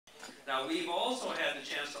Now, we've also had the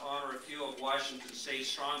chance to honor a few of Washington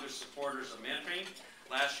State's strongest supporters of mentoring.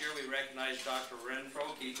 Last year, we recognized Dr.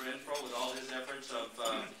 Renfro, Keith Renfro, with all his efforts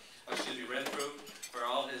Renfro, for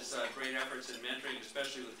all his great efforts in mentoring,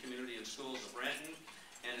 especially with community and schools of Renton,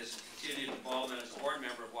 and his continued involvement as a board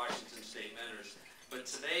member of Washington State Mentors. But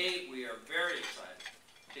today, we are very excited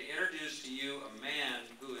to introduce to you a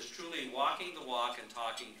man who is truly walking the walk and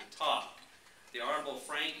talking the talk. The Honorable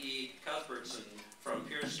Frank E. Cuthbertson from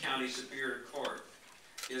Pierce County Superior Court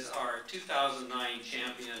is our 2009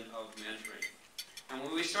 champion of mentoring. And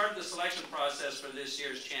when we started the selection process for this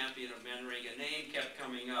year's champion of mentoring, a name kept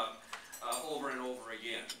coming up over and over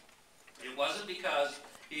again. It wasn't because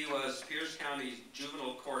he was Pierce County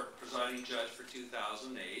Juvenile Court presiding judge for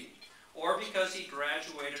 2008, or because he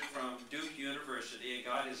graduated from Duke University and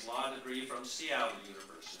got his law degree from Seattle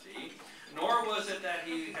University, nor was it that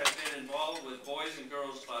he had been involved with Boys and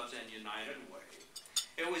Girls Clubs and United Way.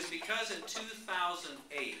 It was because in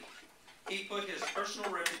 2008, he put his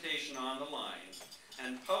personal reputation on the line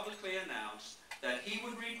and publicly announced that he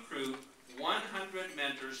would recruit 100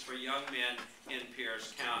 mentors for young men in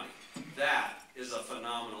Pierce County. That is a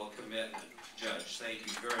phenomenal commitment, Judge. Thank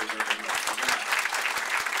you very, very much for that.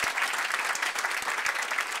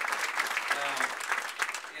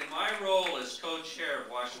 In my role as co-chair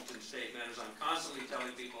of Washington State Mentors, I'm constantly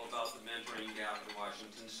telling people about the mentoring gap in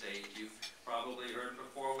Washington State. You've probably heard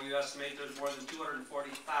before, we estimate there's more than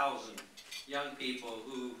 240,000 young people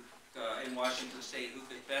who, in Washington State who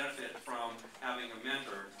could benefit from having a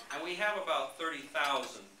mentor. And we have about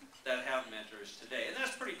 30,000 that have mentors today. And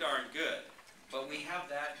that's pretty darn good. But we have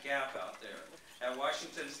that gap out there. At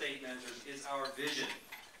Washington State Mentors is our vision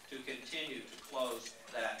to continue to close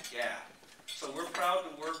that gap. So we're proud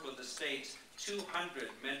to work with the state's 200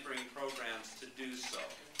 mentoring programs to do so.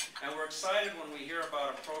 And we're excited when we hear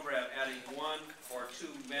about a program adding 1 or 2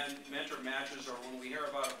 mentor matches, or when we hear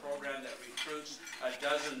about a program that recruits a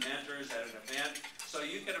dozen mentors at an event. So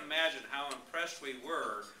you can imagine how impressed we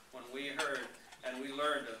were when we heard and we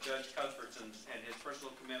learned of Judge Cuthbertson and his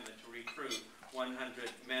personal commitment to recruit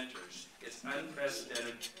 100 mentors. It's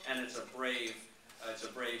unprecedented, and it's a brave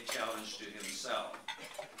challenge to himself.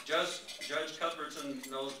 Judge Cuthbertson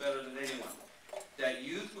knows better than anyone that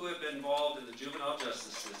youth who have been involved in the juvenile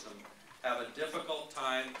justice system have a difficult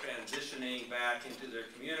time transitioning back into their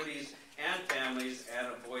communities and families and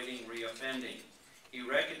avoiding reoffending. He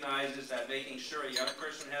recognizes that making sure a young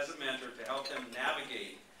person has a mentor to help them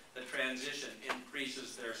navigate the transition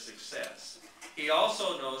increases their success. He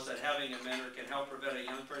also knows that having a mentor can help prevent a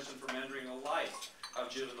young person from entering a life of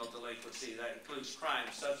juvenile delinquency. That includes crime,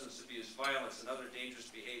 substance abuse, violence, and other dangerous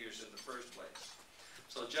behaviors in the first place.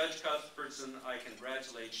 So Judge Cuthbertson, I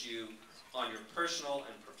congratulate you on your personal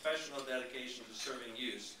and professional dedication to serving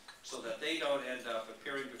youth so that they don't end up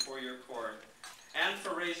appearing before your court, and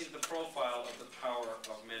for raising the profile of the power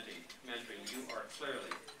of mentoring. You are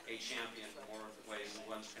clearly a champion in more ways than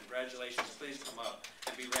one. Congratulations. Please come up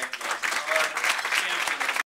and be recognized as our champion.